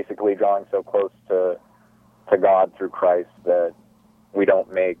basically drawing so close to God through Christ that we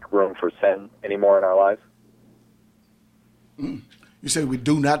don't make room for sin anymore in our lives. You say we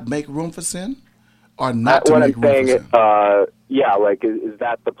do not make room for sin, or not to what make I'm room saying, for sin? Is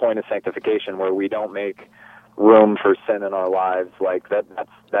that the point of sanctification where we don't make room for sin in our lives? Like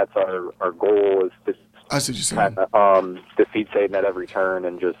that's our goal is to I see what you're saying. Defeat Satan at every turn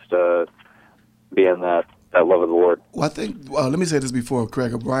and just be in that love of the Lord. Well, I think, let me say this before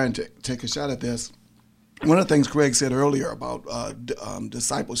Craig or Brian take a shot at this. One of the things Craig said earlier about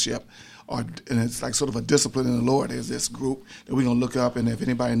discipleship, and it's like sort of a discipline in the Lord. There's this group that we're going to look up, and if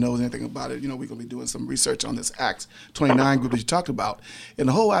anybody knows anything about it, we're going to be doing some research on this Acts 29 group that you talked about. And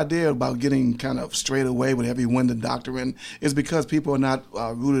the whole idea about getting kind of straight away with every wind and doctrine is because people are not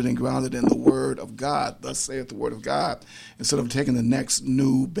rooted and grounded in the Word of God, thus saith the Word of God, instead of taking the next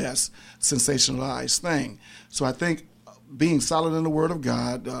new, best, sensationalized thing. So I think being solid in the Word of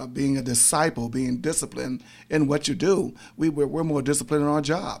God, being a disciple, being disciplined in what you do. We're more disciplined in our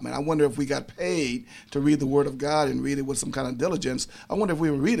job. Man, I wonder if we got paid to read the Word of God and read it with some kind of diligence. I wonder if we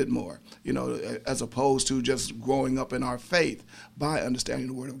would read it more, as opposed to just growing up in our faith by understanding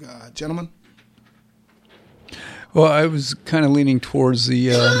the Word of God. Gentlemen? Well, I was kind of leaning towards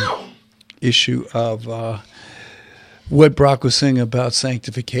the issue of what Brock was saying about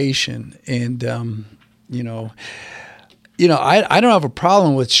sanctification, and I don't have a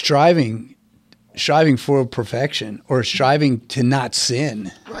problem with striving for perfection or striving to not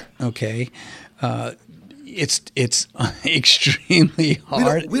sin. Right. Okay, it's extremely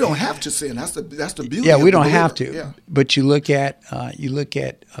hard. We don't have to sin. That's the beauty. Yeah, of we the don't believer. have to. Yeah. But you look at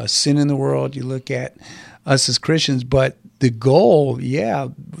sin in the world. You look at us as Christians, but the goal,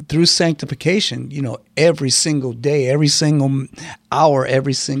 through sanctification, every single day, every single hour,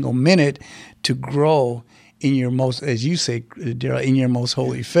 every single minute, to grow in your most, as you say, Daryl, in your most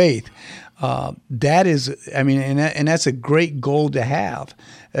holy faith. That is, and that's a great goal to have,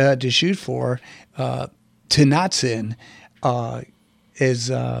 to shoot for, to not sin as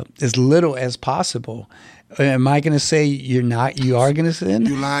little as possible. Am I going to say you're not? You are going to sin?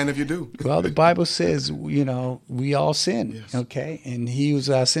 You lying if you do. Well, the Bible says, we all sin, yes. okay? And he who's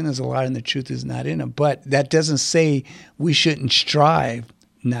without sin is a liar, and the truth is not in him. But that doesn't say we shouldn't strive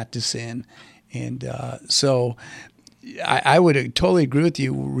not to sin. And so I would totally agree with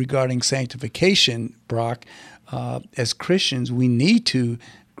you regarding sanctification, Brock. As Christians, we need to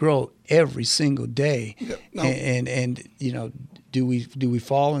grow every single day. Yeah, no. And do we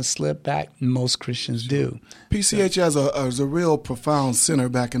fall and slip back? Most Christians do. PCH as a real profound sinner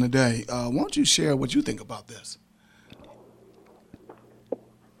back in the day. Why don't you share what you think about this?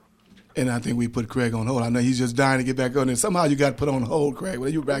 And I think we put Craig on hold. I know he's just dying to get back on there. Somehow you got put on hold, Craig. Well,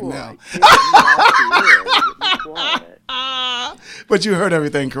 you're back now. But you heard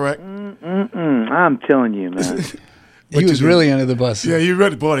everything, correct? I'm telling you, man. He was really under the bus. Yeah, you were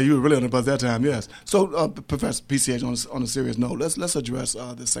really on the bus that time, yes. So, Professor PCH, on a serious note, let's address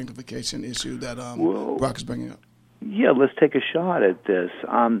the sanctification issue that Brock is bringing up. Yeah, let's take a shot at this.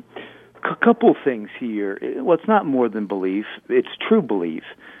 A couple things here. Well, it's not more than belief. It's true belief.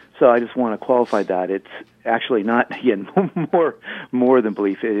 So I just want to qualify that. It's actually not, again, more than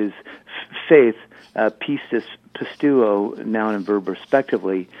belief. It is faith, pistis, pistuo, noun and verb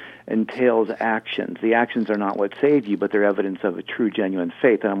respectively, entails actions. The actions are not what save you, but they're evidence of a true, genuine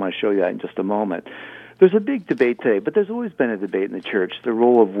faith, and I'm going to show you that in just a moment. There's a big debate today, but there's always been a debate in the church, the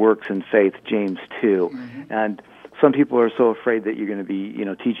role of works in faith, James 2. Mm-hmm. And some people are so afraid that you're going to be,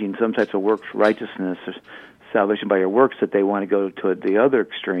 teaching some types of works righteousness or salvation by your works that they want to go to the other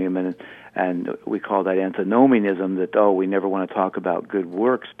extreme, and we call that antinomianism, that, we never want to talk about good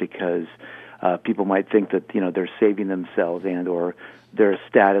works because people might think that, they're saving themselves and or their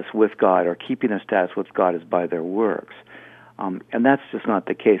status with God or keeping their status with God is by their works. And that's just not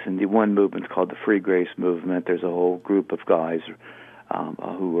the case. And the one movement's called the Free Grace Movement. There's a whole group of guys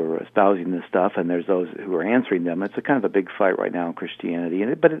who are espousing this stuff, and there's those who are answering them. It's a kind of a big fight right now in Christianity.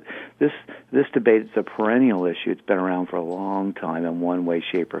 This debate is a perennial issue. It's been around for a long time in one way,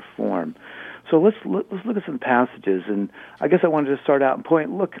 shape, or form. So let's look at some passages, and I guess I wanted to start out and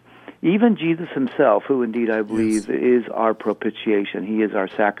point, look, even Jesus himself, who indeed I believe is our propitiation, he is our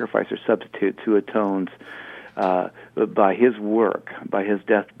sacrifice or substitute who atones by his work, by his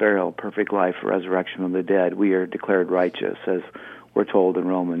death, burial, perfect life, resurrection from the dead, we are declared righteous, as we're told in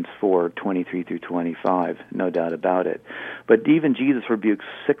Romans 4:23 through 25, no doubt about it. But even Jesus rebukes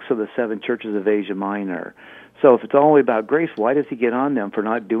 6 of the 7 churches of Asia Minor. So if it's all about grace, why does he get on them for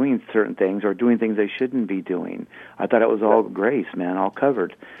not doing certain things or doing things they shouldn't be doing? I thought it was all grace, man, all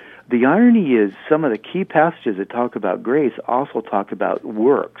covered. The irony is some of the key passages that talk about grace also talk about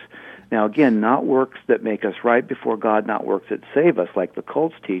works. Now, again, not works that make us right before God, not works that save us, like the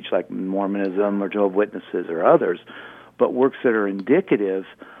cults teach, like Mormonism or Jehovah's Witnesses or others, but works that are indicative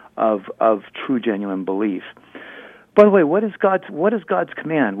of true, genuine belief. By the way, what is God's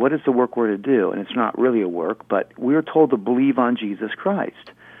command? What is the work we're to do? And it's not really a work, but we're told to believe on Jesus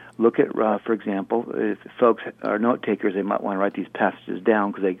Christ. Look at, for example, if folks are note takers, they might want to write these passages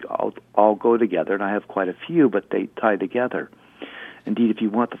down because they all go together, and I have quite a few, but they tie together. Indeed, if you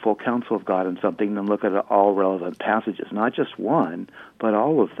want the full counsel of God in something, then look at all relevant passages, not just one, but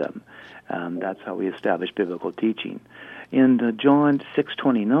all of them. That's how we establish biblical teaching. In John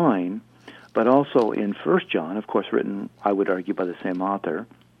 6:29, but also in 1 John, of course written, I would argue, by the same author,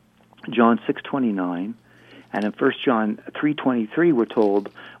 John 6:29, and in 1 John 3:23 we're told,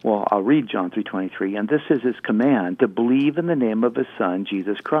 well, I'll read John 3:23, and this is his command, to believe in the name of his Son,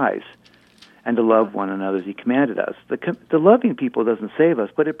 Jesus Christ, and to love one another as he commanded us. The loving people doesn't save us,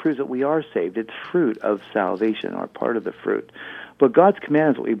 but it proves that we are saved. It's fruit of salvation, or part of the fruit. But God's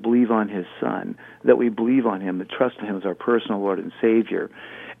command is that we believe on his Son, that we believe on him, that trust in him as our personal Lord and Savior.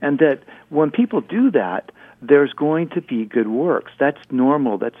 And that when people do that, there's going to be good works. That's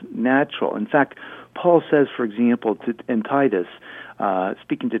normal. That's natural. In fact, Paul says, for example, in Titus,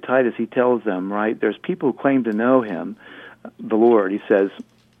 speaking to Titus, he tells them, right, there's people who claim to know him, the Lord, he says,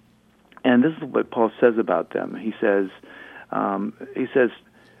 and this is what Paul says about them. He says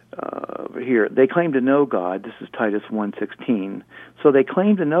here, they claim to know God. This is Titus 1:16. So they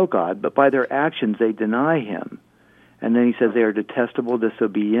claim to know God, but by their actions they deny him. And then he says they are detestable,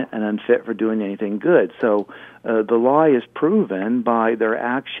 disobedient, and unfit for doing anything good. So the lie is proven by their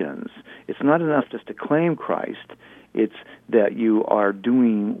actions. It's not enough just to claim Christ. It's that you are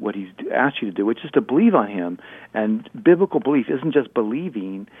doing what he's asked you to do, which is to believe on him. And biblical belief isn't just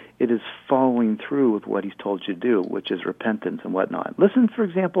believing, it is following through with what he's told you to do, which is repentance and whatnot. Listen, for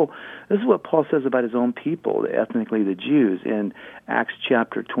example, this is what Paul says about his own people, ethnically the Jews, in Acts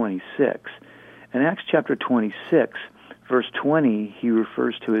chapter 26. In Acts chapter 26, verse 20, he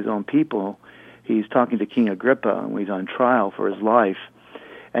refers to his own people. He's talking to King Agrippa when he's on trial for his life.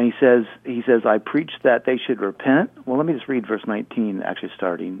 And he says, I preached that they should repent. Well, let me just read verse 19, actually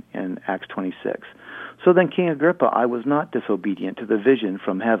starting in Acts 26. So then, King Agrippa, I was not disobedient to the vision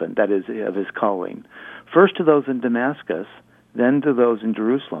from heaven, that is, of his calling. First to those in Damascus, then to those in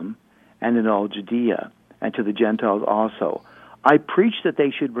Jerusalem, and in all Judea, and to the Gentiles also. I preached that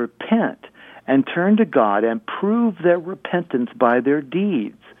they should repent and turn to God and prove their repentance by their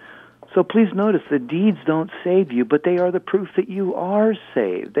deeds. So please notice, the deeds don't save you, but they are the proof that you are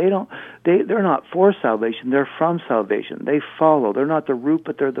saved. They're not for salvation, they're from salvation. They follow. They're not the root,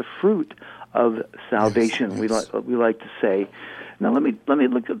 but they're the fruit of salvation. Yes. We like to say. Now let me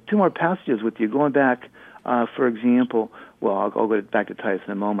look at two more passages with you. Going back, for example, well, I'll go back to Titus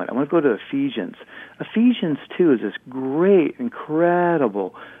in a moment. I want to go to Ephesians. Ephesians 2 is this great,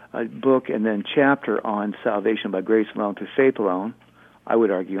 incredible book and then chapter on salvation by grace alone through faith alone. I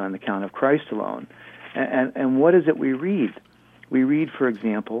would argue on the account of Christ alone. And what is it we read? We read, for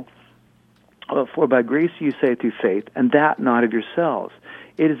example, for by grace you say through faith, and that not of yourselves.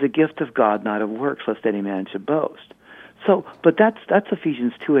 It is a gift of God, not of works, lest any man should boast. So, but that's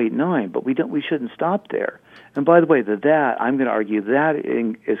Ephesians 2:8-9. But we shouldn't stop there. And by the way, that I'm going to argue that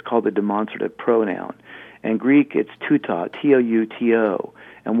is called the demonstrative pronoun. In Greek, it's touto, T-O-U-T-O.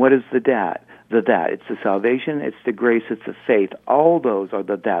 And what is the that? It's the salvation, it's the grace, it's the faith. All those are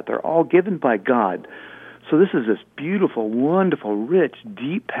the that. They're all given by God. So this is this beautiful, wonderful, rich,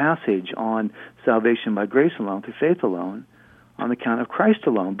 deep passage on salvation by grace alone, through faith alone, on the account of Christ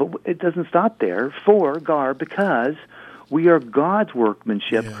alone. But it doesn't stop there. Because we are God's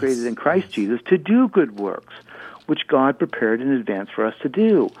workmanship, yes, created in Christ Jesus to do good works, which God prepared in advance for us to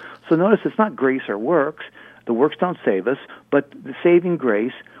do. So notice it's not grace or works. The works don't save us, but the saving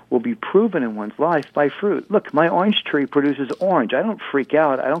grace will be proven in one's life by fruit. Look, my orange tree produces orange. I don't freak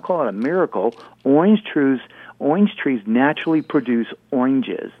out. I don't call it a miracle. Orange trees naturally produce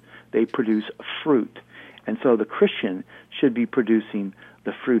oranges. They produce fruit. And so the Christian should be producing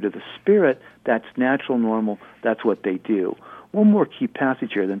the fruit of the Spirit. That's natural, normal. That's what they do. One more key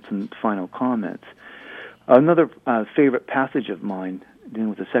passage here, then some final comments. Another favorite passage of mine dealing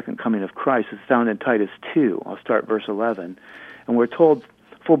with the second coming of Christ is found in Titus 2. I'll start verse 11. And we're told,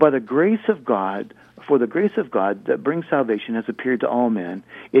 for the grace of God that brings salvation has appeared to all men.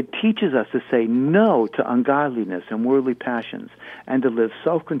 It teaches us to say no to ungodliness and worldly passions, and to live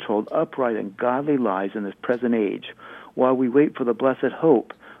self-controlled, upright, and godly lives in this present age, while we wait for the blessed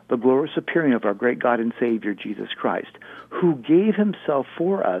hope, the glorious appearing of our great God and Savior, Jesus Christ, who gave himself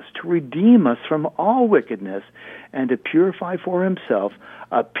for us to redeem us from all wickedness and to purify for himself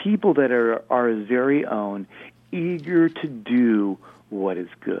a people that are his very own, eager to do what is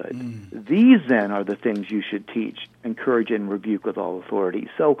good. These, then, are the things you should teach, encourage, and rebuke with all authority.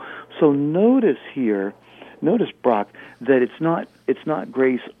 So notice here, Brock, that it's not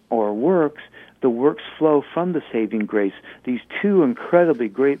grace or works. The works flow from the saving grace. These two incredibly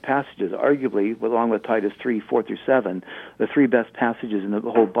great passages, arguably, along with Titus 3:4-7, the three best passages in the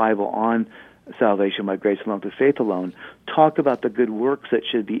whole Bible on salvation by grace alone through faith alone, talk about the good works that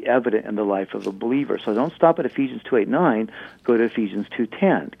should be evident in the life of a believer. So don't stop at Ephesians 2:8-9. Go to Ephesians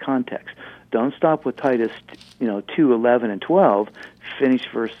 2:10, context. Don't stop with Titus 2:11 and 12. Finish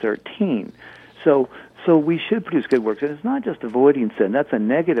verse 13. So we should produce good works. And it's not just avoiding sin. That's a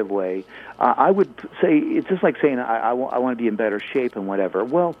negative way. I would say it's just like saying I want to be in better shape and whatever.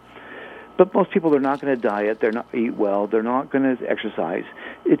 Well, But most people are not going to diet. They're not eat well. They're not going to exercise.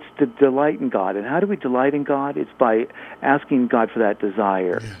 It's to delight in God. And how do we delight in God? It's by asking God for that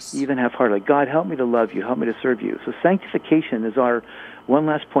desire, even half-heartedly. God, help me to love you. Help me to serve you. So sanctification is our one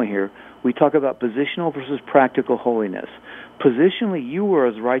last point here. We talk about positional versus practical holiness. Positionally, you are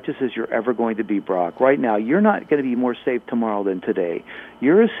as righteous as you're ever going to be, Brock. Right now, you're not going to be more saved tomorrow than today.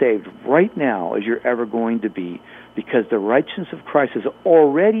 You're as saved right now as you're ever going to be because the righteousness of Christ has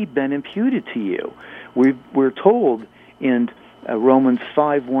already been imputed to you. We're told in Romans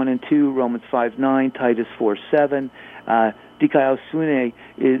 5:1 and 2, Romans 5:9, Titus 4:7, dikaiosune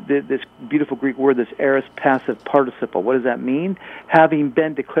is this beautiful Greek word, this aorist passive participle. What does that mean? Having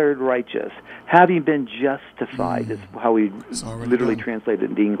been declared righteous, having been justified is how we literally translate it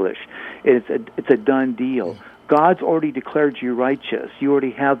into English. It's a done deal. God's already declared you righteous. You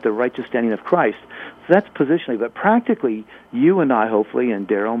already have the righteous standing of Christ. So that's positionally, but practically, you and I, hopefully, and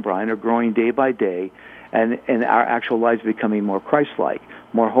Daryl and Brian are growing day by day, and our actual lives becoming more Christ-like,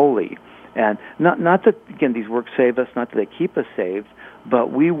 more holy. And not that, again, these works save us, not that they keep us saved,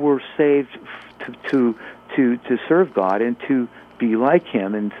 but we were saved to serve God and to be like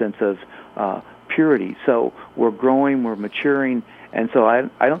Him in the sense of purity. So we're growing, we're maturing, and so I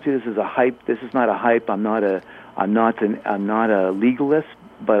don't see this as a hype. This is not a hype. I'm not a legalist,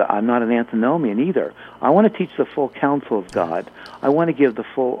 but I'm not an antinomian either. I want to teach the full counsel of God. I want to give the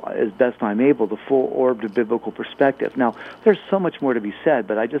full, as best I'm able, the full orbed of biblical perspective. Now, there's so much more to be said,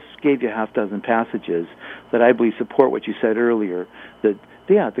 but I just gave you a half dozen passages that I believe support what you said earlier. That,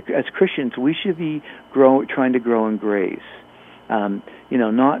 as Christians, we should be trying to grow in grace.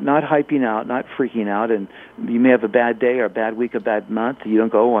 Not hyping out, not freaking out, and you may have a bad day or a bad week, a bad month. You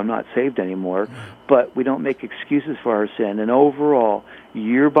don't go, I'm not saved anymore. But we don't make excuses for our sin. And overall,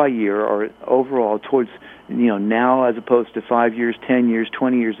 year by year, or overall towards, now as opposed to 5 years, 10 years,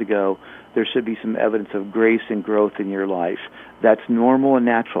 20 years ago, there should be some evidence of grace and growth in your life. That's normal and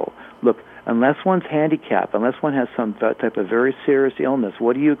natural. Look, unless one's handicapped, unless one has some type of very serious illness,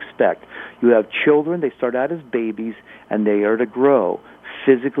 what do you expect? You have children, they start out as babies, and they are to grow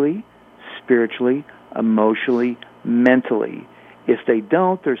physically, spiritually, emotionally, mentally. If they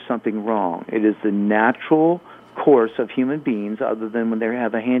don't, there's something wrong. It is the natural course of human beings, other than when they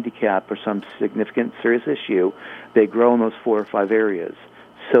have a handicap or some significant serious issue, they grow in those 4 or 5 areas.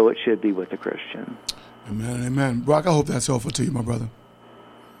 So it should be with a Christian. Amen, amen. Brock, I hope that's helpful to you, my brother.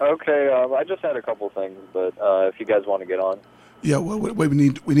 Okay, I just had a couple things, but if you guys want to get on. Yeah, well, we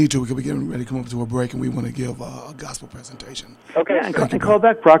need to because we're getting ready to come up to a break, and we want to give a gospel presentation. Okay, and call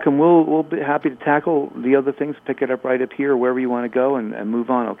back, Brock, and we'll be happy to tackle the other things, pick it up right up here, wherever you want to go, and move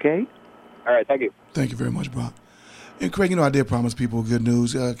on, okay? All right, thank you. Thank you very much, Brock. And Craig, I did promise people good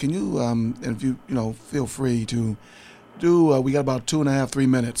news. Can you, and if you, feel free to do, we got about 2.5, 3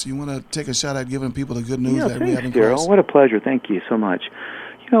 minutes. You want to take a shot at giving people the good news that we have in Christ? Daryl. What a pleasure. Thank you so much.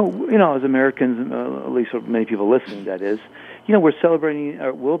 As Americans, at least many people listening, that is, we're celebrating,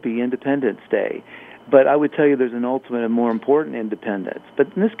 will be Independence Day. But I would tell you there's an ultimate and more important independence.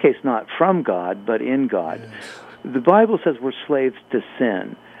 But in this case, not from God, but in God. Yes. The Bible says we're slaves to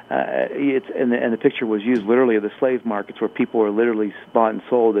sin. And the picture was used literally of the slave markets where people were literally bought and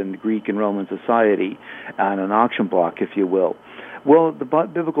sold in Greek and Roman society on an auction block, if you will. Well, the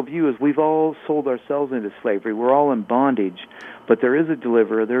biblical view is we've all sold ourselves into slavery. We're all in bondage, but there is a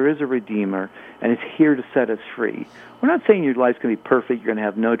deliverer, there is a redeemer, and it's here to set us free. We're not saying your life's going to be perfect, you're going to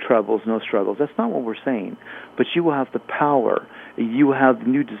have no troubles, no struggles. That's not what we're saying. But you will have the power. You will have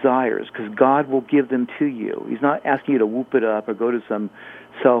new desires because God will give them to you. He's not asking you to whoop it up or go to some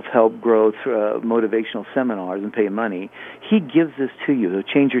self-help growth motivational seminars and pay money. He gives this to you. He'll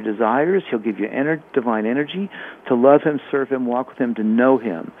change your desires. He'll give you divine energy to love Him, serve Him, walk with Him, to know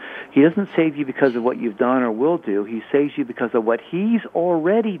Him. He doesn't save you because of what you've done or will do. He saves you because of what He's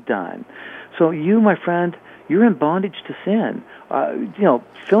already done. So you, my friend, you're in bondage to sin.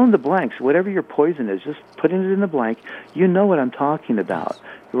 Fill in the blanks. Whatever your poison is, just put it in the blank. You know what I'm talking about.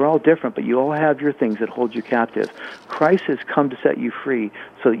 You're all different, but you all have your things that hold you captive. Christ has come to set you free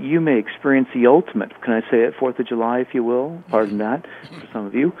so that you may experience the ultimate. Can I say it? 4th of July, if you will. Pardon that for some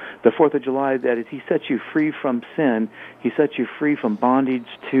of you. The 4th of July, that is, He sets you free from sin. He sets you free from bondage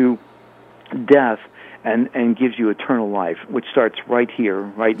to death, and gives you eternal life, which starts right here,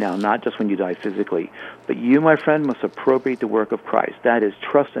 right now, not just when you die physically. But you, my friend, must appropriate the work of Christ. That is,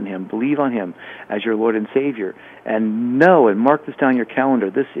 trust in Him, believe on Him as your Lord and Savior, and know and mark this down your calendar.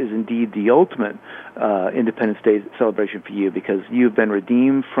 This is indeed the ultimate Independence Day celebration for you, because you've been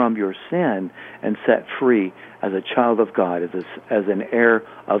redeemed from your sin and set free as a child of God, as an heir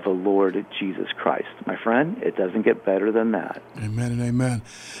of the Lord Jesus Christ. My friend, it doesn't get better than that. Amen and amen.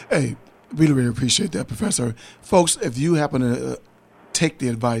 Hey, Really, really appreciate that, Professor. Folks, if you happen to take the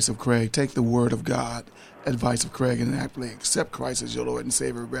advice of Craig, take the word of God, advice of Craig, and actually accept Christ as your Lord and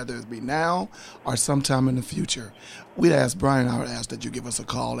Savior, whether it be now or sometime in the future, we'd ask, Brian, I would ask that you give us a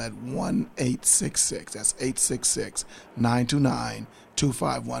call at 1-866, that's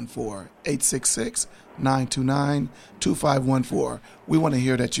 866-929-2514, 866-929-2514. We want to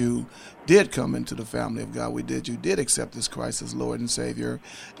hear that you did come into the family of God. You did accept this Christ as Lord and Savior,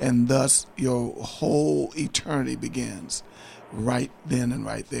 and thus your whole eternity begins right then and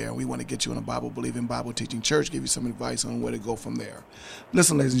right there. We want to get you in a Bible-believing, Bible-teaching church, give you some advice on where to go from there.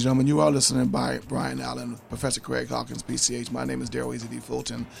 Listen, ladies and gentlemen, you are listening by Brian Allen, Professor Craig Hawkins, PCH. My name is Darrell Easy D.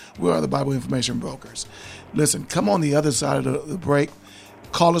 Fulton. We are the Bible Information Brokers. Listen, come on the other side of the break.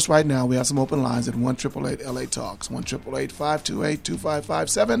 Call us right now. We have some open lines at 1-888-LA-TALKS,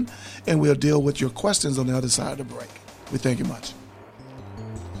 1-888-528-2557, and we'll deal with your questions on the other side of the break. We thank you much.